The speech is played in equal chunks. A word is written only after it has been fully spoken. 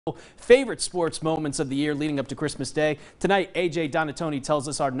Favorite sports moments of the year leading up to Christmas Day. Tonight, AJ Donatoni tells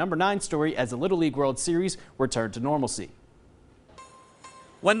us our number 9 story as the Little League World Series returned to normalcy.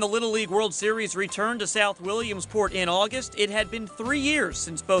 When the Little League World Series returned to South Williamsport in August, it had been 3 years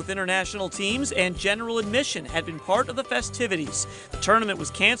since both international teams and general admission had been part of the festivities. The tournament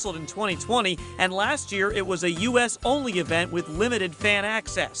was canceled in 2020, and last year it was a U.S.-only event with limited fan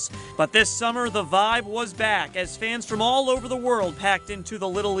access. But this summer, the vibe was back as fans from all over the world packed into the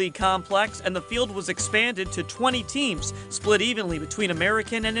Little League complex, and the field was expanded to 20 teams, split evenly between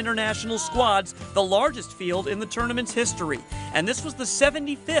American and international squads, the largest field in the tournament's history. And this was the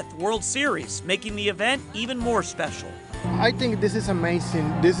 75th World Series, making the event even more special. I think this is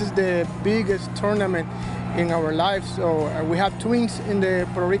amazing. This is the biggest tournament in our lives. So we have twins in the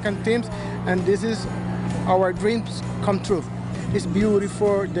Puerto Rican teams, and this is our dreams come true. It's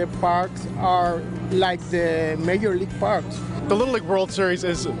beautiful. The parks are like the Major League parks. The Little League World Series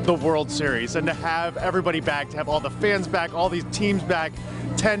is the World Series, and to have everybody back, to have all the fans back, all these teams back,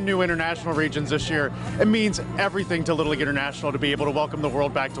 10 new international regions this year, it means everything to Little League International to be able to welcome the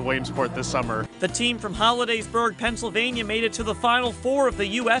world back to Williamsport this summer. The team from Hollidaysburg, Pennsylvania made it to the Final Four of the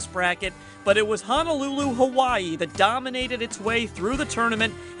U.S. bracket, but it was Honolulu, Hawaii that dominated its way through the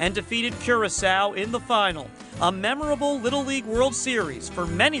tournament and defeated Curacao in the final. A memorable Little League World Series for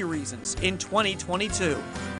many reasons in 2022.